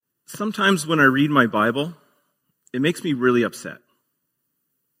Sometimes when I read my Bible, it makes me really upset.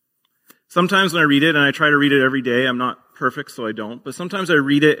 Sometimes when I read it, and I try to read it every day, I'm not perfect, so I don't, but sometimes I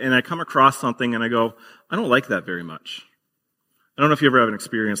read it and I come across something and I go, I don't like that very much. I don't know if you ever have an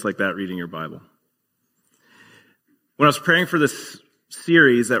experience like that reading your Bible. When I was preparing for this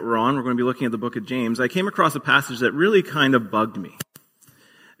series that we're on, we're going to be looking at the book of James, I came across a passage that really kind of bugged me.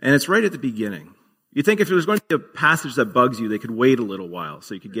 And it's right at the beginning. You'd think if there was going to be a passage that bugs you, they could wait a little while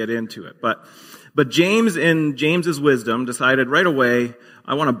so you could get into it. But James, in James's wisdom, decided right away,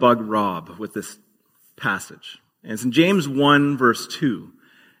 I want to bug Rob with this passage. And it's in James 1, verse 2.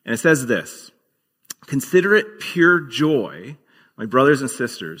 And it says this, "Consider it pure joy, my brothers and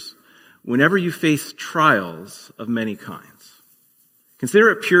sisters, whenever you face trials of many kinds." Consider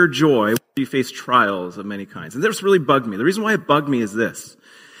it pure joy when you face trials of many kinds. And this really bugged me. The reason why it bugged me is this.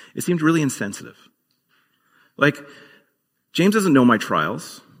 It seemed really insensitive. Like, James doesn't know my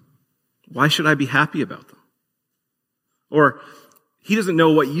trials. Why should I be happy about them? Or, he doesn't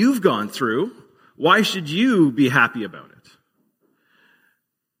know what you've gone through. Why should you be happy about it?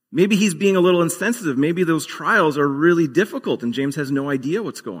 Maybe he's being a little insensitive. Maybe those trials are really difficult and James has no idea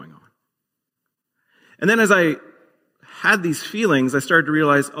what's going on. And then as I had these feelings, I started to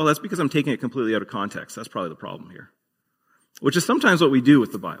realize, oh, that's because I'm taking it completely out of context. That's probably the problem here. Which is sometimes what we do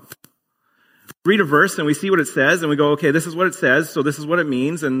with the Bible. We read a verse and we see what it says and we go, okay, this is what it says, so this is what it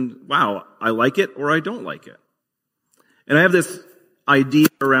means, and wow, I like it or I don't like it. And I have this idea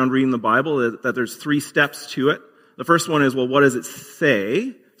around reading the Bible that there's 3 steps to it. The first one is, well, what does it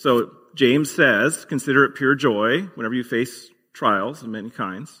say? So James says, consider it pure joy whenever you face trials of many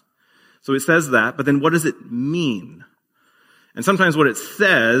kinds. So it says that, but then what does it mean? And sometimes what it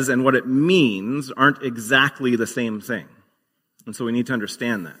says and what it means aren't exactly the same thing. And so we need to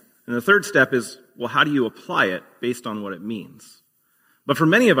understand that. And the third step is, well, how do you apply it based on what it means? But for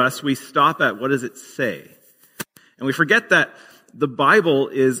many of us, we stop at what does it say? And we forget that the Bible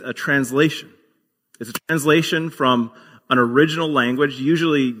is a translation. It's a translation from an original language,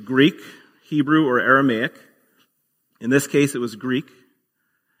 usually Greek, Hebrew, or Aramaic. In this case, it was Greek.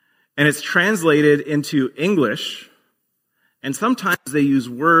 And it's translated into English. And sometimes they use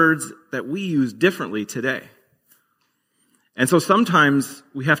words that we use differently today. And so sometimes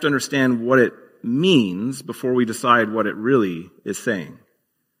we have to understand what it means before we decide what it really is saying.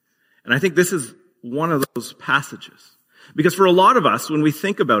 And I think this is one of those passages. Because for a lot of us, when we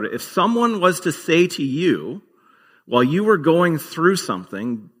think about it, if someone was to say to you, while you were going through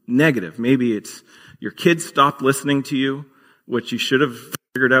something negative, maybe it's your kids stopped listening to you, which you should have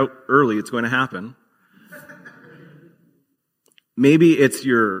figured out early it's going to happen. Maybe it's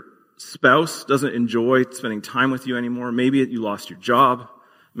your spouse doesn't enjoy spending time with you anymore. Maybe you lost your job.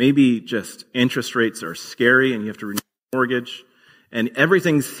 Maybe just interest rates are scary and you have to renew your mortgage. And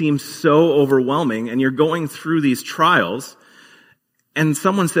everything seems so overwhelming and you're going through these trials and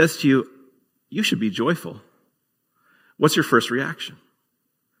someone says to you, you should be joyful. What's your first reaction?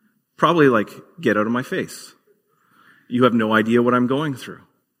 Probably like, get out of my face. You have no idea what I'm going through.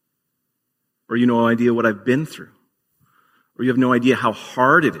 Or you have no idea what I've been through. Or you have no idea how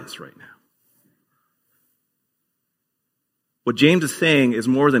hard it is right now. What James is saying is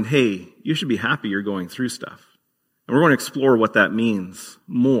more than, hey, you should be happy you're going through stuff. And we're going to explore what that means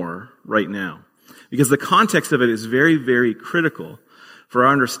more right now. Because the context of it is very, very critical for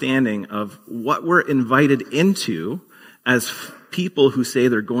our understanding of what we're invited into as people who say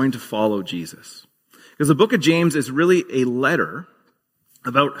they're going to follow Jesus. Because the book of James is really a letter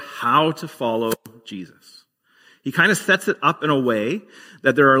about how to follow Jesus. He kind of sets it up in a way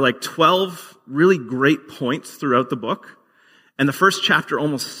that there are like 12 really great points throughout the book. And the first chapter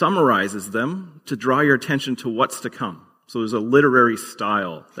almost summarizes them to draw your attention to what's to come. So there's a literary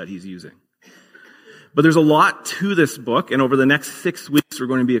style that he's using. But there's a lot to this book. And over the next 6 weeks, we're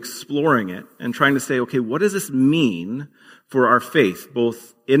going to be exploring it and trying to say, okay, what does this mean for our faith?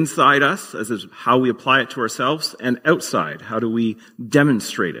 Both inside us, as is how we apply it to ourselves, and outside, how do we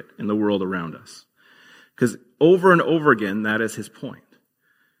demonstrate it in the world around us? Because over and over again, that is his point.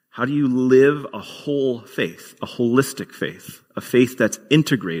 How do you live a whole faith, a holistic faith, a faith that's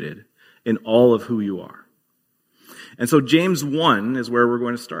integrated in all of who you are? And so James 1 is where we're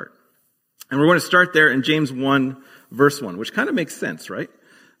going to start. And we're going to start there in James 1, verse 1, which kind of makes sense, right?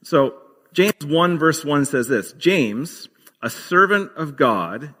 So James 1, verse 1 says this, James, a servant of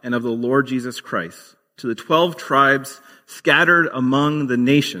God and of the Lord Jesus Christ, to the 12 tribes scattered among the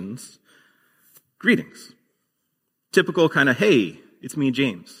nations, greetings. Typical kind of, hey, it's me,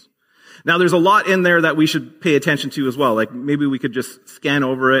 James. Now, there's a lot in there that we should pay attention to as well. Like, maybe we could just scan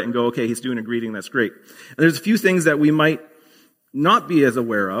over it and go, okay, he's doing a greeting, that's great. And there's a few things that we might not be as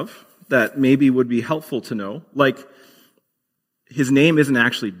aware of that maybe would be helpful to know. Like, his name isn't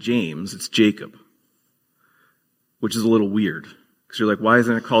actually James, it's Jacob, which is a little weird. Because you're like, why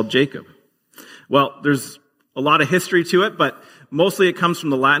isn't it called Jacob? Well, there's a lot of history to it, but mostly it comes from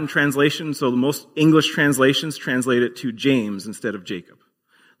the Latin translation, so the most English translations translate it to James instead of Jacob.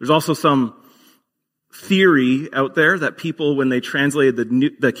 There's also some theory out there that people, when they translated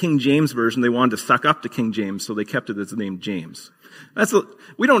the King James version, they wanted to suck up to King James, so they kept it as the name James.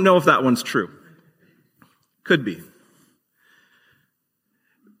 We don't know if that one's true. Could be.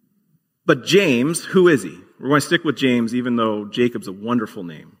 But James, who is he? We're going to stick with James, even though Jacob's a wonderful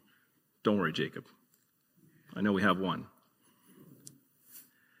name. Don't worry, Jacob. I know we have one.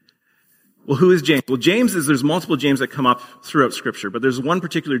 Well, who is James? Well, there's multiple James that come up throughout Scripture, but there's one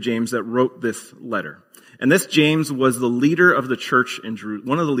particular James that wrote this letter. And this James was the leader of the church in Jerusalem,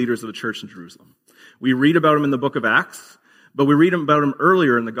 one of the leaders of the church in Jerusalem. We read about him in the book of Acts, but we read about him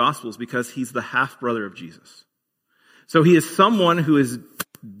earlier in the Gospels because he's the half-brother of Jesus. So he is someone who is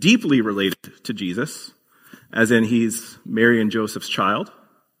deeply related to Jesus, as in he's Mary and Joseph's child,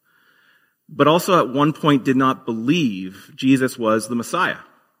 but also at one point did not believe Jesus was the Messiah.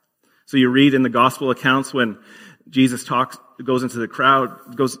 So you read in the gospel accounts when Jesus goes into the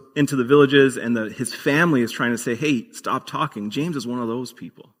crowd, goes into the villages, and his family is trying to say, hey, stop talking. James is one of those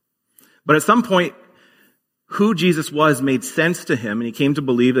people. But at some point, who Jesus was made sense to him, and he came to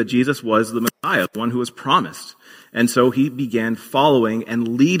believe that Jesus was the Messiah, the one who was promised. And so he began following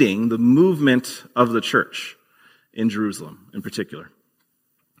and leading the movement of the church in Jerusalem in particular.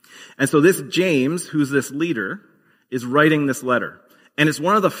 And so this James, who's this leader, is writing this letter. And it's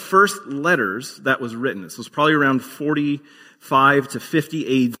one of the first letters that was written. This was probably around 45 to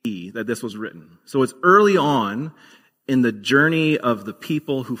 50 AD that this was written. So it's early on in the journey of the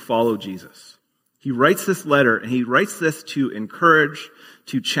people who follow Jesus. He writes this letter, and he writes this to encourage,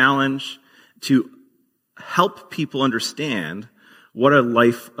 to challenge, to help people understand what a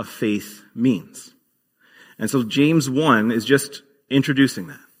life of faith means. And so James 1 is just introducing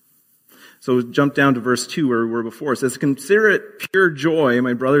that. So jump down to verse 2 where we were before. It says, consider it pure joy,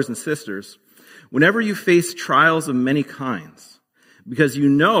 my brothers and sisters, whenever you face trials of many kinds, because you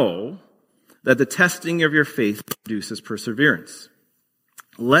know that the testing of your faith produces perseverance.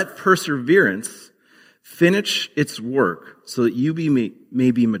 Let perseverance finish its work so that you may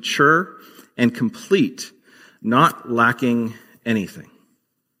be mature and complete, not lacking anything.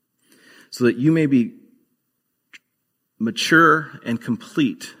 So that you may be mature and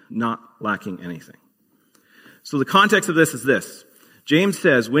complete, not lacking anything. So the context of this is this. James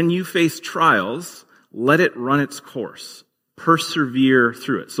says, when you face trials, let it run its course. Persevere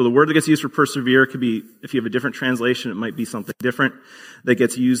through it. So the word that gets used for persevere could be, if you have a different translation, it might be something different that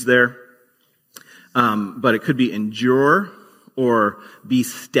gets used there. But it could be endure or be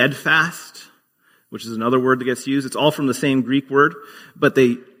steadfast, which is another word that gets used. It's all from the same Greek word, but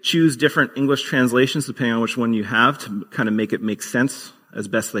they choose different English translations depending on which one you have to kind of make it make sense as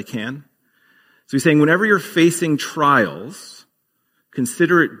best they can. So he's saying whenever you're facing trials,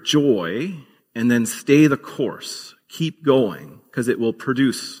 consider it joy and then stay the course. Keep going because it will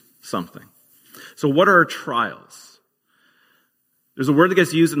produce something. So what are trials? There's a word that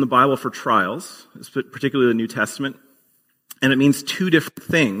gets used in the Bible for trials, particularly the New Testament, and it means two different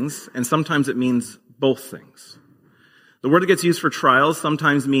things, and sometimes it means both things. The word that gets used for trials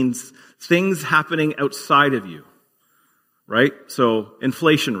sometimes means things happening outside of you, right? So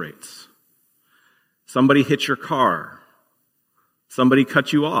inflation rates. Somebody hit your car. Somebody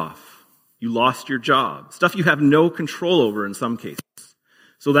cut you off. You lost your job. Stuff you have no control over in some cases.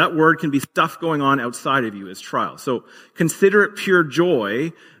 So that word can be stuff going on outside of you as trials. So consider it pure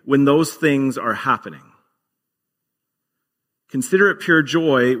joy when those things are happening. Consider it pure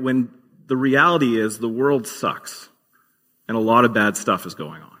joy when the reality is the world sucks and a lot of bad stuff is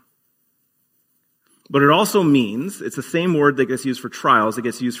going on. But it also means, it's the same word that gets used for trials, it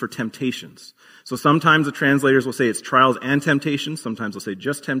gets used for temptations. So sometimes the translators will say it's trials and temptations, sometimes they'll say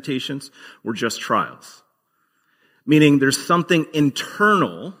just temptations or just trials. Meaning there's something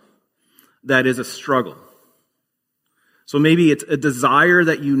internal that is a struggle. So maybe it's a desire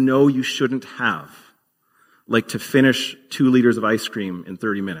that you know you shouldn't have, like to finish 2 liters of ice cream in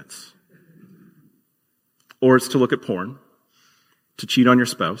 30 minutes. Or it's to look at porn, to cheat on your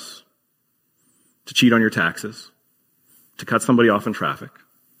spouse, to cheat on your taxes, to cut somebody off in traffic,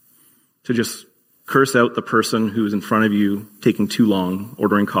 to just curse out the person who's in front of you taking too long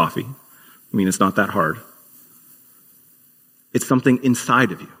ordering coffee. I mean, it's not that hard. It's something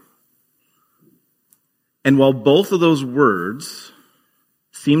inside of you. And while both of those words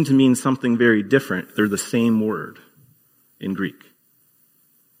seem to mean something very different, they're the same word in Greek.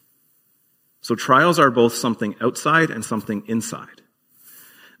 So trials are both something outside and something inside.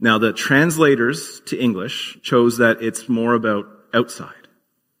 Now, the translators to English chose that it's more about outside.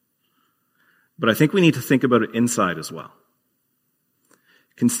 But I think we need to think about it inside as well.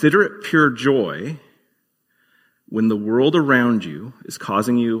 Consider it pure joy when the world around you is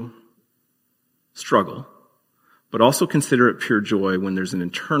causing you struggle, but also consider it pure joy when there's an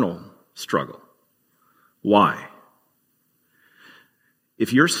internal struggle. Why?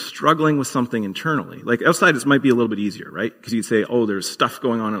 If you're struggling with something internally, like outside it might be a little bit easier, right? Because you'd say, oh, there's stuff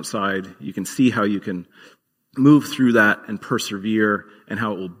going on outside. You can see how you can move through that and persevere, and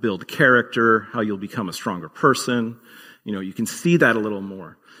how it will build character, how you'll become a stronger person. You know, you can see that a little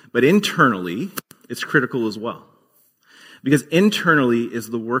more. But internally, it's critical as well. Because internally is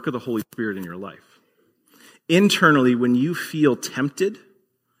the work of the Holy Spirit in your life. Internally, when you feel tempted,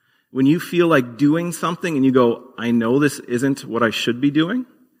 when you feel like doing something and you go, I know this isn't what I should be doing,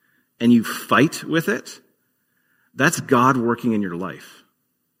 and you fight with it, that's God working in your life.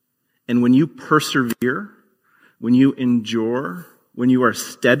 And when you persevere, when you endure, when you are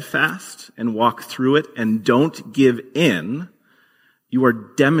steadfast and walk through it and don't give in, you are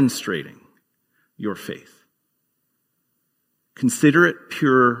demonstrating your faith. Consider it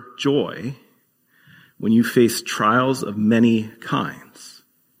pure joy when you face trials of many kinds.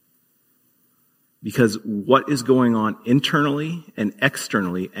 Because what is going on internally and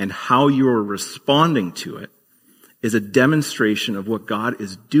externally and how you're responding to it is a demonstration of what God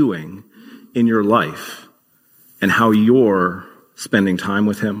is doing in your life and how you're spending time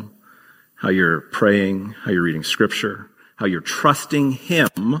with Him, how you're praying, how you're reading Scripture, how you're trusting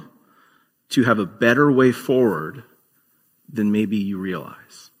Him to have a better way forward than maybe you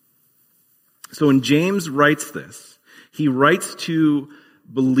realize. So when James writes this, he writes to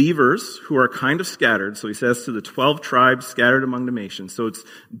believers who are kind of scattered. So he says to the 12 tribes scattered among the nations. So it's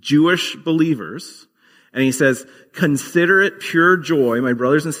Jewish believers. And he says, consider it pure joy, my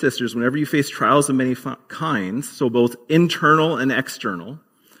brothers and sisters, whenever you face trials of many kinds, so both internal and external,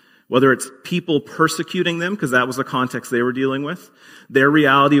 whether it's people persecuting them, because that was the context they were dealing with. Their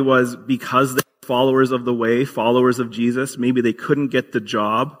reality was because they're followers of the way, followers of Jesus, maybe they couldn't get the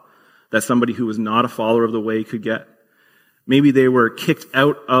job that somebody who was not a follower of the way could get. Maybe they were kicked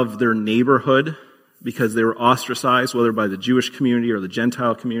out of their neighborhood because they were ostracized, whether by the Jewish community or the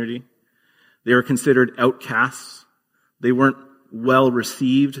Gentile community. They were considered outcasts. They weren't well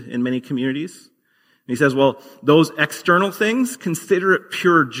received in many communities. And he says, well, those external things, consider it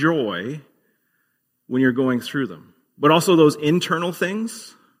pure joy when you're going through them. But also those internal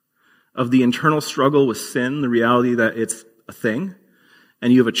things of the internal struggle with sin, the reality that it's a thing,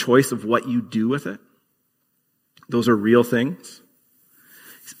 and you have a choice of what you do with it. Those are real things.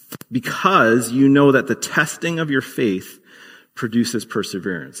 Because you know that the testing of your faith produces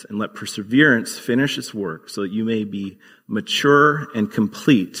perseverance. And let perseverance finish its work so that you may be mature and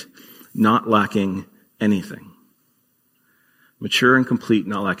complete, not lacking anything. Mature and complete,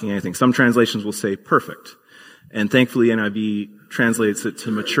 not lacking anything. Some translations will say perfect. And thankfully NIV translates it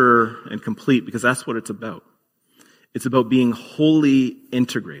to mature and complete because that's what it's about. It's about being wholly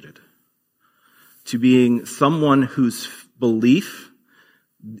integrated. To being someone whose belief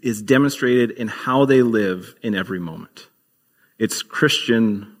is demonstrated in how they live in every moment. It's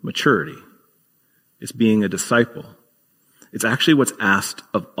Christian maturity. It's being a disciple. It's actually what's asked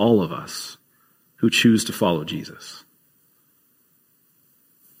of all of us who choose to follow Jesus.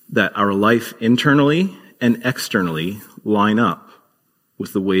 That our life internally and externally line up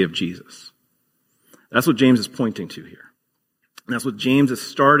with the way of Jesus. That's what James is pointing to here. And that's what James is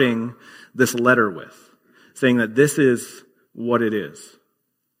starting this letter with, saying that this is what it is.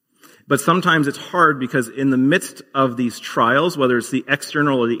 But sometimes it's hard because in the midst of these trials, whether it's the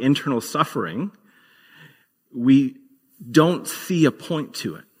external or the internal suffering, we don't see a point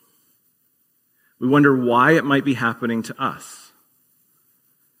to it. We wonder why it might be happening to us.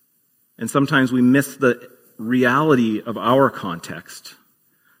 And sometimes we miss the reality of our context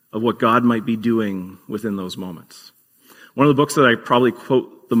of what God might be doing within those moments. One of the books that I probably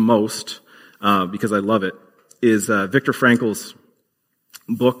quote the most, because I love it, is Viktor Frankl's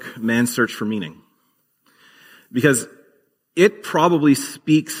book, Man's Search for Meaning. Because it probably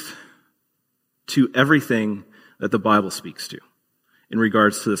speaks to everything that the Bible speaks to in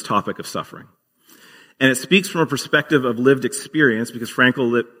regards to this topic of suffering. And it speaks from a perspective of lived experience because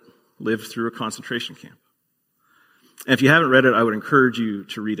Frankl lived through a concentration camp. And if you haven't read it, I would encourage you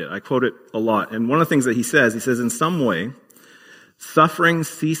to read it. I quote it a lot. And one of the things that he says, in some way, suffering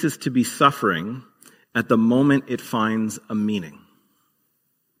ceases to be suffering at the moment it finds a meaning.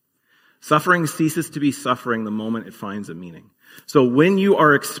 Suffering ceases to be suffering the moment it finds a meaning. So when you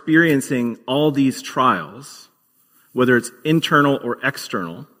are experiencing all these trials, whether it's internal or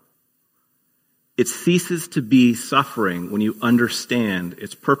external, it ceases to be suffering when you understand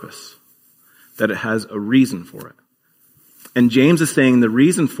its purpose, that it has a reason for it. And James is saying the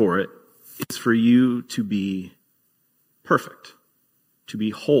reason for it is for you to be perfect, to be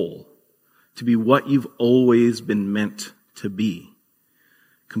whole, to be what you've always been meant to be.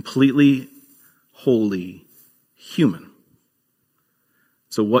 Completely, wholly human.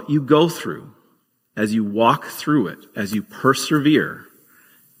 So what you go through, as you walk through it, as you persevere,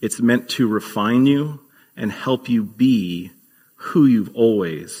 it's meant to refine you and help you be who you've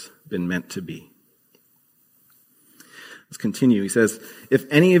always been meant to be. Let's continue. He says, if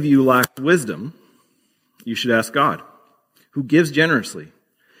any of you lack wisdom, you should ask God, who gives generously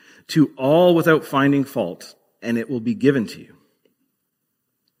to all without finding fault, and it will be given to you.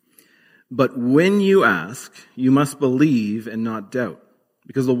 But when you ask, you must believe and not doubt,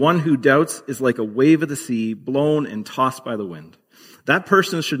 because the one who doubts is like a wave of the sea, blown and tossed by the wind. That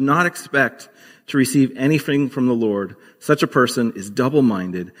person should not expect to receive anything from the Lord. Such a person is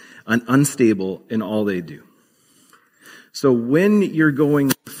double-minded and unstable in all they do. So when you're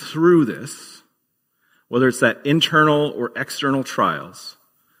going through this, whether it's that internal or external trials,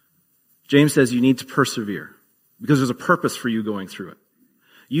 James says you need to persevere because there's a purpose for you going through it.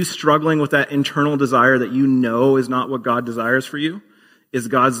 You struggling with that internal desire that you know is not what God desires for you is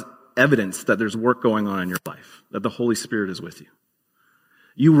God's evidence that there's work going on in your life, that the Holy Spirit is with you.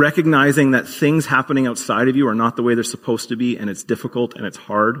 You recognizing that things happening outside of you are not the way they're supposed to be, and it's difficult and it's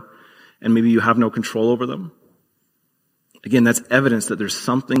hard, and maybe you have no control over them. Again, that's evidence that there's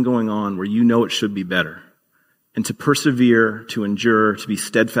something going on where you know it should be better. And to persevere, to endure, to be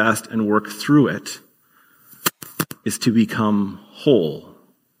steadfast and work through it is to become whole,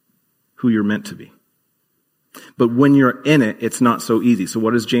 who you're meant to be. But when you're in it, it's not so easy. So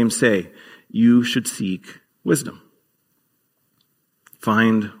what does James say? You should seek wisdom.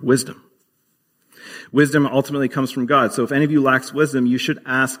 Find wisdom. Wisdom ultimately comes from God. So if any of you lacks wisdom, you should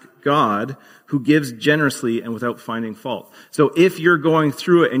ask God, who gives generously and without finding fault. So if you're going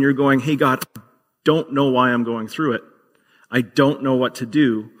through it and you're going, hey God, I don't know why I'm going through it. I don't know what to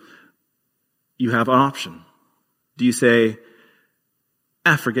do. You have an option. Do you say,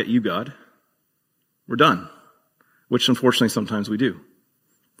 forget you, God. We're done. Which unfortunately sometimes we do.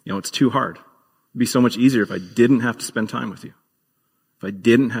 It's too hard. It'd be so much easier if I didn't have to spend time with you. If I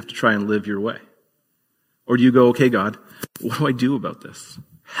didn't have to try and live your way. Or do you go, okay, God, what do I do about this?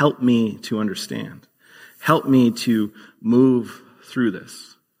 Help me to understand. Help me to move through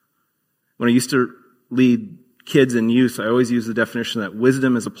this. When I used to lead kids and youth, I always use the definition that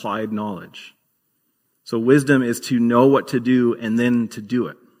wisdom is applied knowledge. So wisdom is to know what to do and then to do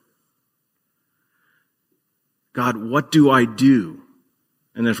it. God, what do I do?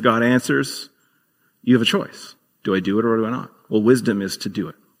 And if God answers, you have a choice. Do I do it or do I not? Well, wisdom is to do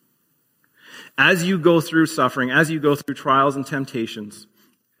it. As you go through suffering, as you go through trials and temptations,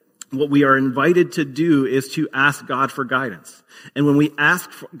 what we are invited to do is to ask God for guidance. And when we ask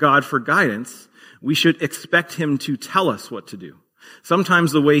God for guidance, we should expect Him to tell us what to do.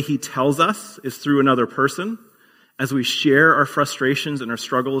 Sometimes the way He tells us is through another person, as we share our frustrations and our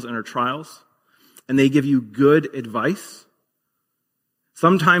struggles and our trials, and they give you good advice.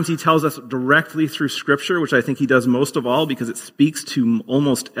 Sometimes He tells us directly through Scripture, which I think He does most of all because it speaks to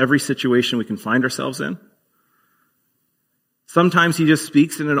almost every situation we can find ourselves in. Sometimes He just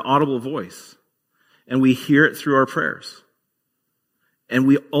speaks in an audible voice, and we hear it through our prayers. And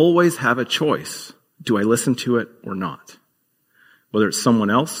we always have a choice. Do I listen to it or not? Whether it's someone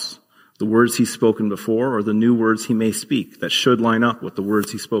else, the words He's spoken before, or the new words He may speak that should line up with the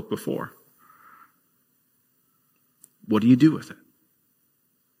words He spoke before. What do you do with it?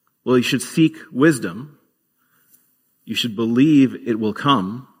 Well, you should seek wisdom. You should believe it will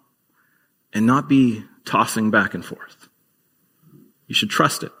come and not be tossing back and forth. You should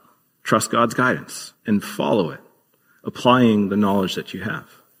trust it. Trust God's guidance and follow it, applying the knowledge that you have.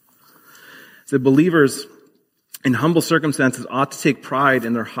 So believers in humble circumstances ought to take pride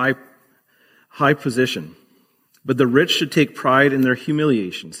in their high position, but the rich should take pride in their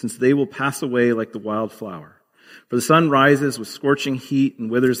humiliation, since they will pass away like the wild flower. For the sun rises with scorching heat and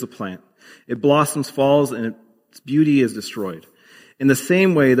withers the plant. It blossoms, falls, and its beauty is destroyed. In the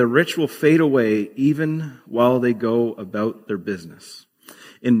same way, the rich will fade away even while they go about their business.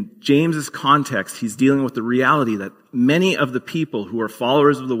 In James's context, he's dealing with the reality that many of the people who are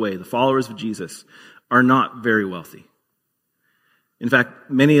followers of the way, the followers of Jesus, are not very wealthy. In fact,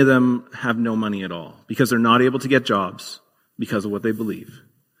 many of them have no money at all because they're not able to get jobs because of what they believe.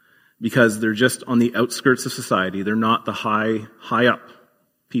 because they're just on the outskirts of society. They're not the high up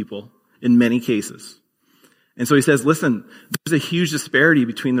people in many cases. And so he says, listen, there's a huge disparity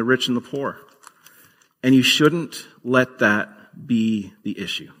between the rich and the poor. And you shouldn't let that be the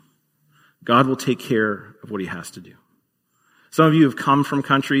issue. God will take care of what he has to do. Some of you have come from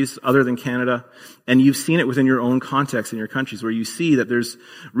countries other than Canada, and you've seen it within your own context in your countries where you see that there's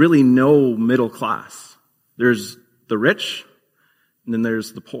really no middle class. There's the rich, and then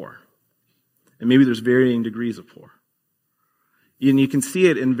there's the poor. And maybe there's varying degrees of poor. And you can see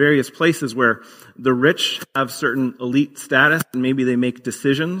it in various places where the rich have certain elite status, and maybe they make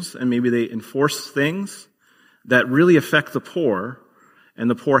decisions, and maybe they enforce things that really affect the poor, and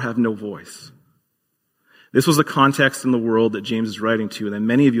the poor have no voice. This was a context in the world that James is writing to, and that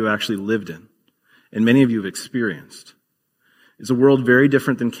many of you have actually lived in, and many of you have experienced. It's a world very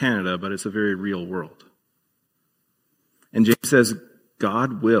different than Canada, but it's a very real world. And James says,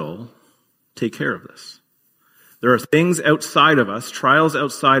 God will take care of this. There are things outside of us, trials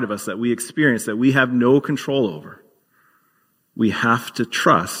outside of us that we experience that we have no control over. We have to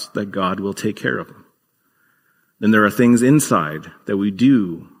trust that God will take care of them. Then there are things inside that we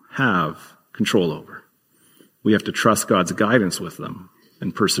do have control over. We have to trust God's guidance with them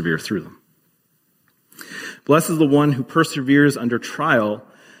and persevere through them. Blessed is the one who perseveres under trial,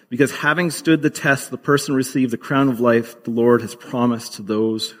 because having stood the test, the person received the crown of life the Lord has promised to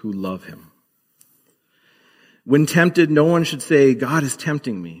those who love him. When tempted, no one should say, God is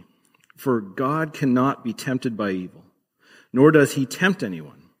tempting me, for God cannot be tempted by evil, nor does he tempt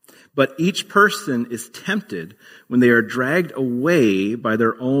anyone. But each person is tempted when they are dragged away by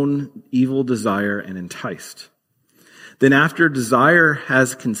their own evil desire and enticed. Then after desire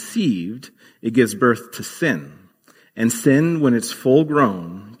has conceived, it gives birth to sin. And sin, when it's full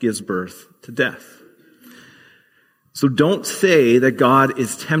grown, gives birth to death. So don't say that God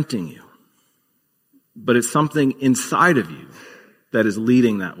is tempting you, but it's something inside of you that is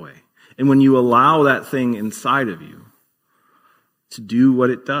leading that way. And when you allow that thing inside of you to do what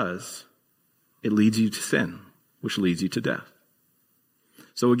it does, it leads you to sin, which leads you to death.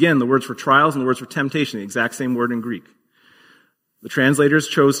 So again, the words for trials and the words for temptation, the exact same word in Greek. The translators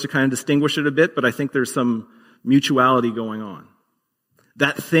chose to kind of distinguish it a bit, but I think there's some mutuality going on.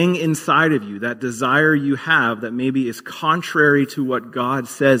 That thing inside of you, that desire you have that maybe is contrary to what God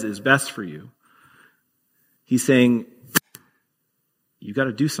says is best for you, he's saying, you got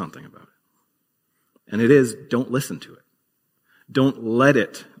to do something about it. And it is, don't listen to it. Don't let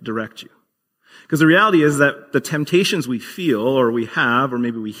it direct you. Because the reality is that the temptations we feel or we have or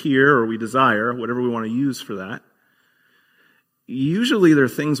maybe we hear or we desire, whatever we want to use for that, usually they're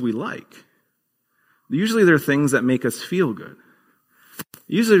things we like. Usually they're things that make us feel good.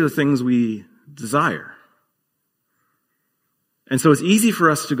 Usually they're things we desire. And so it's easy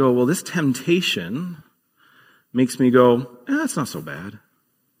for us to go, well, this temptation makes me go, that's not so bad.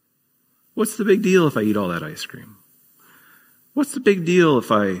 What's the big deal if I eat all that ice cream? What's the big deal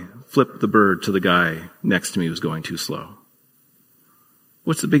if I flip the bird to the guy next to me who's going too slow?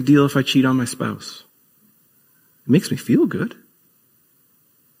 What's the big deal if I cheat on my spouse? It makes me feel good.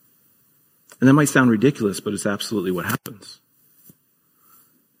 And that might sound ridiculous, but it's absolutely what happens.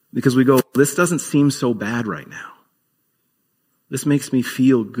 Because we go, this doesn't seem so bad right now. This makes me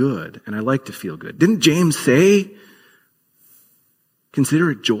feel good, and I like to feel good. Didn't James say,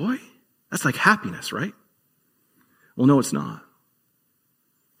 consider it joy? That's like happiness, right? Well, no, it's not.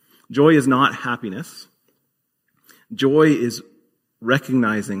 Joy is not happiness. Joy is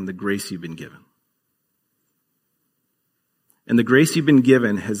recognizing the grace you've been given. And the grace you've been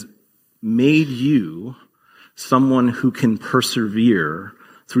given has made you someone who can persevere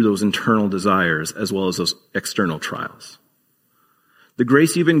through those internal desires as well as those external trials. The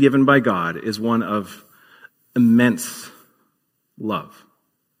grace you've been given by God is one of immense love.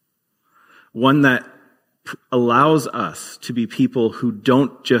 One that allows us to be people who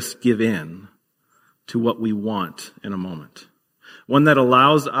don't just give in to what we want in a moment. One that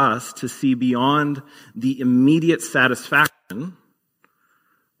allows us to see beyond the immediate satisfaction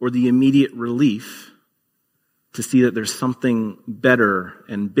or the immediate relief to see that there's something better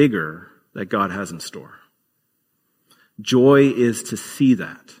and bigger that God has in store. Joy is to see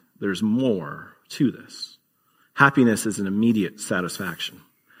that there's more to this. Happiness is an immediate satisfaction.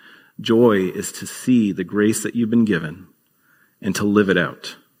 Joy is to see the grace that you've been given and to live it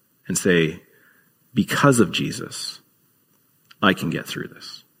out and say, because of Jesus, I can get through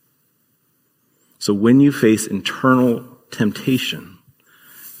this. So when you face internal temptation,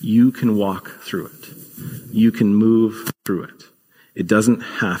 you can walk through it. You can move through it. It doesn't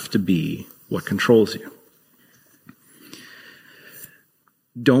have to be what controls you.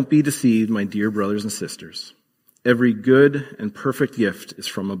 Don't be deceived, my dear brothers and sisters. Every good and perfect gift is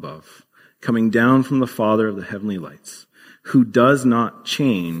from above, coming down from the Father of the heavenly lights, who does not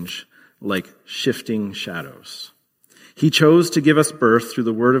change like shifting shadows. He chose to give us birth through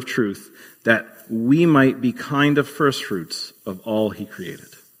the word of truth, that we might be kind of firstfruits of all he created.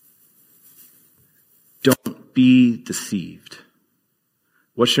 Don't be deceived.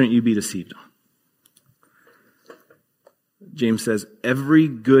 What shouldn't you be deceived on? James says, every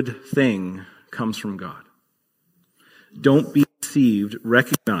good thing comes from God. Don't be deceived.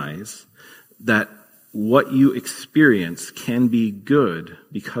 Recognize that what you experience can be good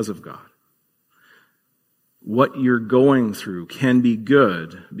because of God. What you're going through can be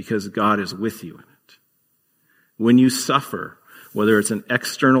good because God is with you in it. When you suffer, whether it's an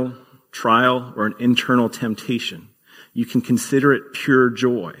external trial or an internal temptation, you can consider it pure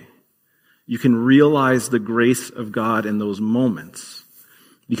joy. You can realize the grace of God in those moments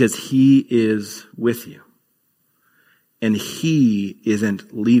because he is with you and he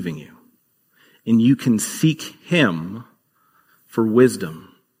isn't leaving you. And you can seek him for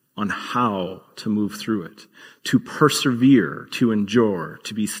wisdom on how to move through it, to persevere, to endure,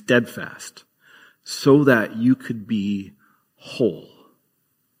 to be steadfast, so that you could be whole,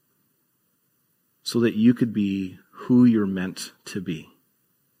 so that you could be who you're meant to be.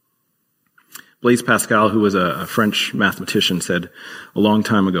 Blaise Pascal, who was a French mathematician, said a long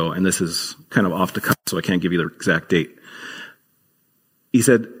time ago, and this is kind of off the cuff, so I can't give you the exact date. He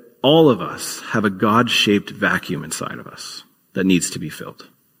said, all of us have a God-shaped vacuum inside of us that needs to be filled.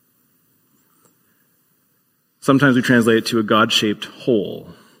 Sometimes we translate it to a God-shaped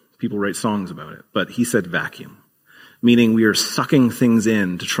hole. People write songs about it, but he said vacuum, meaning we are sucking things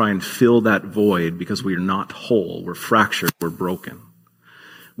in to try and fill that void because we are not whole, we're fractured, we're broken.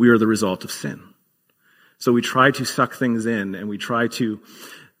 We are the result of sin. So we try to suck things in and we try to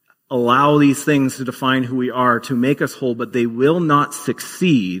allow these things to define who we are, to make us whole, but they will not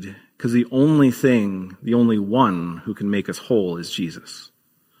succeed because the only one who can make us whole is Jesus.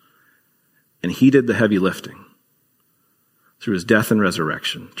 And he did the heavy lifting through his death and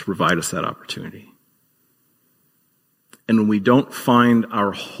resurrection to provide us that opportunity. And when we don't find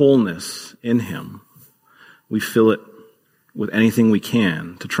our wholeness in him, we fill it with anything we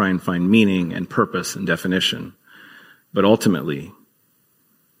can to try and find meaning and purpose and definition. But ultimately,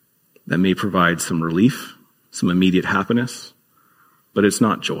 that may provide some relief, some immediate happiness, but it's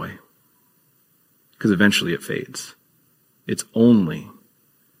not joy. Because eventually it fades. It's only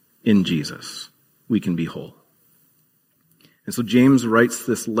in Jesus we can be whole. And so James writes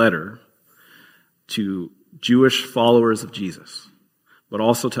this letter to Jewish followers of Jesus, but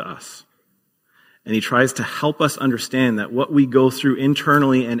also to us. And he tries to help us understand that what we go through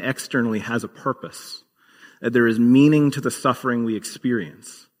internally and externally has a purpose, that there is meaning to the suffering we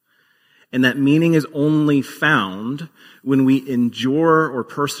experience. And that meaning is only found when we endure or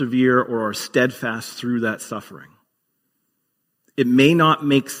persevere or are steadfast through that suffering. It may not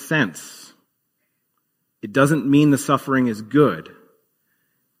make sense. It doesn't mean the suffering is good.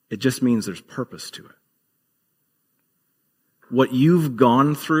 It just means there's purpose to it. What you've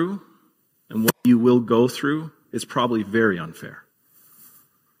gone through and what you will go through is probably very unfair.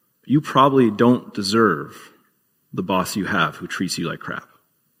 You probably don't deserve the boss you have who treats you like crap.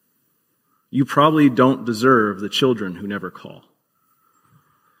 You probably don't deserve the children who never call.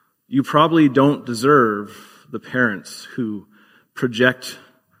 You probably don't deserve the parents who project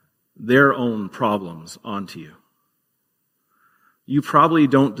their own problems onto you. You probably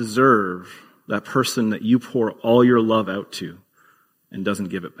don't deserve that person that you pour all your love out to and doesn't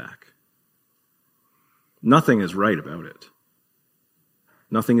give it back. Nothing is right about it.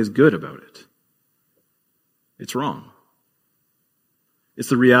 Nothing is good about it. It's wrong. It's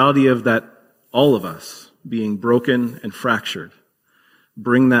the reality of that all of us being broken and fractured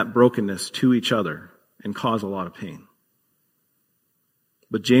bring that brokenness to each other and cause a lot of pain.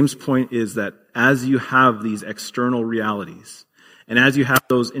 But James' point is that as you have these external realities, and as you have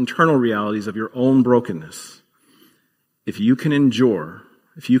those internal realities of your own brokenness, if you can endure,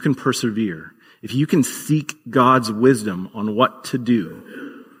 if you can persevere, if you can seek God's wisdom on what to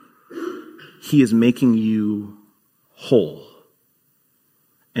do, he is making you whole.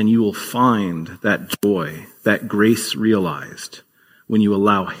 And you will find that joy, that grace realized when you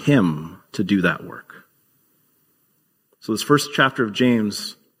allow him to do that work. So this first chapter of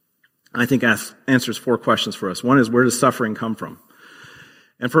James, I think, answers 4 questions for us. One is, where does suffering come from?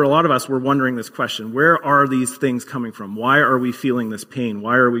 And for a lot of us, we're wondering this question: where are these things coming from? Why are we feeling this pain?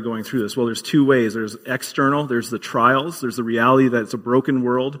 Why are we going through this? Well, there's 2 ways. There's external, there's the trials, there's the reality that it's a broken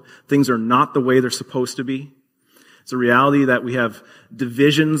world. Things are not the way they're supposed to be. It's a reality that we have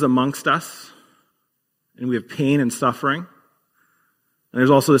divisions amongst us, and we have pain and suffering. And there's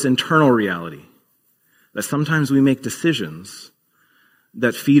also this internal reality that sometimes we make decisions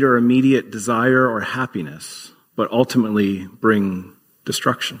that feed our immediate desire or happiness, but ultimately bring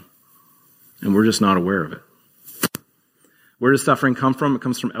destruction. And we're just not aware of it. Where does suffering come from? It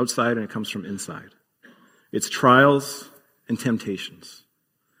comes from outside and it comes from inside. It's trials and temptations.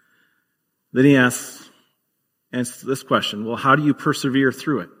 Then he answers this question, well, how do you persevere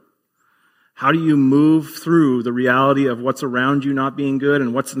through it? How do you move through the reality of what's around you not being good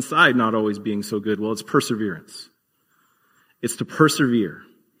and what's inside not always being so good? Well, it's perseverance. It's to persevere,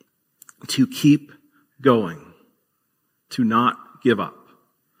 to keep going, to not give up,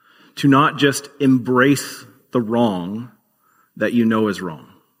 to not just embrace the wrong that you know is wrong,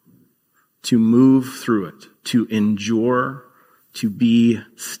 to move through it, to endure, to be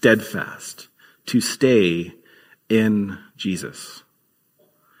steadfast, to stay in Jesus.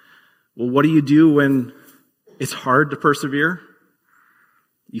 Well, what do you do when it's hard to persevere?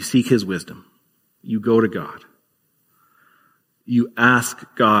 You seek his wisdom. You go to God. You ask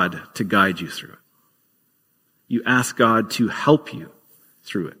God to guide you through it. You ask God to help you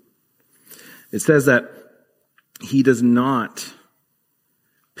through it. It says that he does not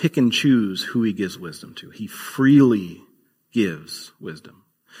pick and choose who he gives wisdom to. He freely gives wisdom.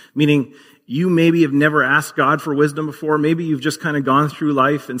 Meaning, you maybe have never asked God for wisdom before. Maybe you've just kind of gone through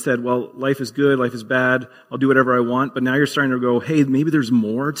life and said, well, life is good, life is bad, I'll do whatever I want. But now you're starting to go, hey, maybe there's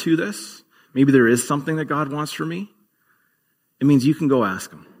more to this. Maybe there is something that God wants for me. It means you can go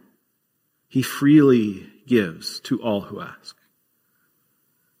ask him. He freely gives to all who ask.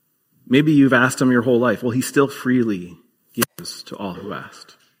 Maybe you've asked him your whole life. Well, he still freely gives to all who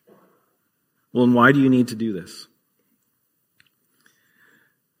asked. Well, and why do you need to do this?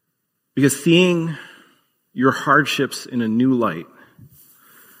 Because seeing your hardships in a new light,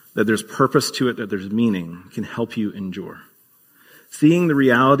 that there's purpose to it, that there's meaning, can help you endure. Seeing the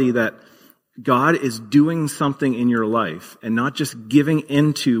reality that God is doing something in your life and not just giving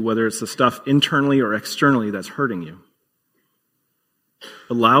into whether it's the stuff internally or externally that's hurting you,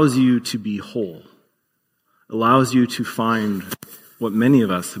 allows you to be whole, allows you to find what many of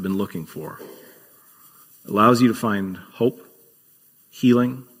us have been looking for, allows you to find hope,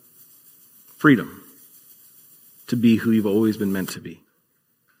 healing, freedom to be who you've always been meant to be.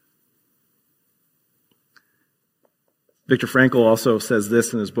 Viktor Frankl also says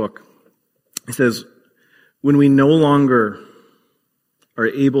this in his book. He says, when we no longer are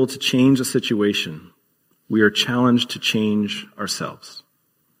able to change a situation, we are challenged to change ourselves.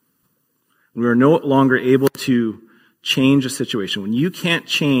 We are no longer able to change a situation. When you can't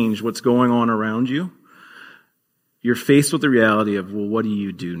change what's going on around you, you're faced with the reality of, well, what do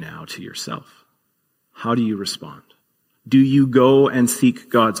you do now to yourself? How do you respond? Do you go and seek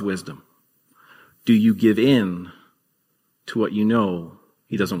God's wisdom? Do you give in to what you know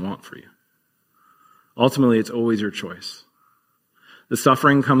he doesn't want for you? Ultimately, it's always your choice. The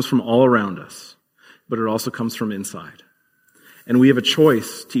suffering comes from all around us, but it also comes from inside. And we have a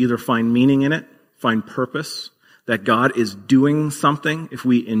choice to either find meaning in it, find purpose, that God is doing something if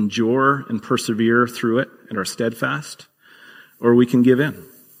we endure and persevere through it and are steadfast, or we can give in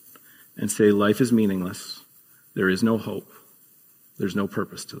and say life is meaningless, there is no hope, there's no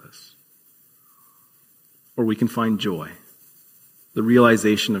purpose to this. Or we can find joy, the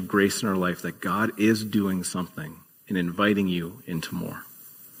realization of grace in our life that God is doing something and inviting you into more.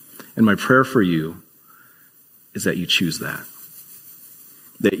 And my prayer for you is that you choose that.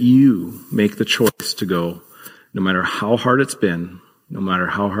 That you make the choice to go, no matter how hard it's been, no matter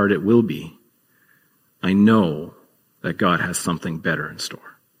how hard it will be, I know that God has something better in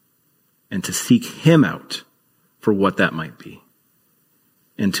store. And to seek him out for what that might be.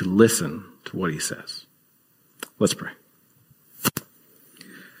 And to listen to what he says. Let's pray.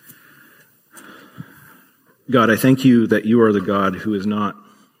 God, I thank you that you are the God who has not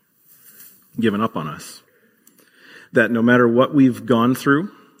given up on us. That no matter what we've gone through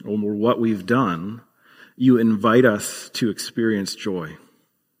or what we've done, you invite us to experience joy.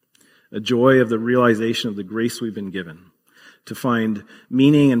 A joy of the realization of the grace we've been given. To find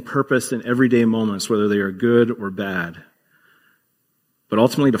meaning and purpose in everyday moments, whether they are good or bad. But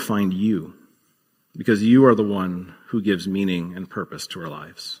ultimately to find you. Because you are the one who gives meaning and purpose to our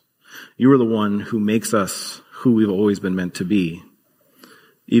lives. You are the one who makes us who we've always been meant to be,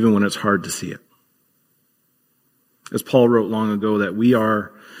 even when it's hard to see it. As Paul wrote long ago, that we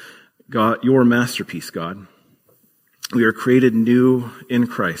are God, your masterpiece, God. We are created new in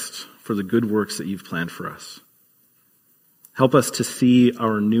Christ for the good works that you've planned for us. Help us to see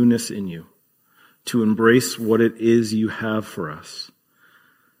our newness in you, to embrace what it is you have for us,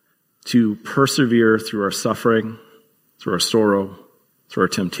 to persevere through our suffering, through our sorrow, through our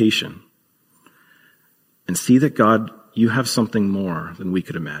temptation, and see that, God, you have something more than we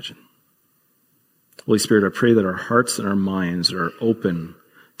could imagine. Holy Spirit, I pray that our hearts and our minds are open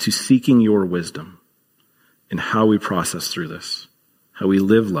to seeking your wisdom in how we process through this, how we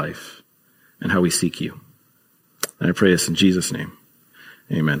live life, and how we seek you. And I pray this in Jesus' name.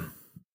 Amen.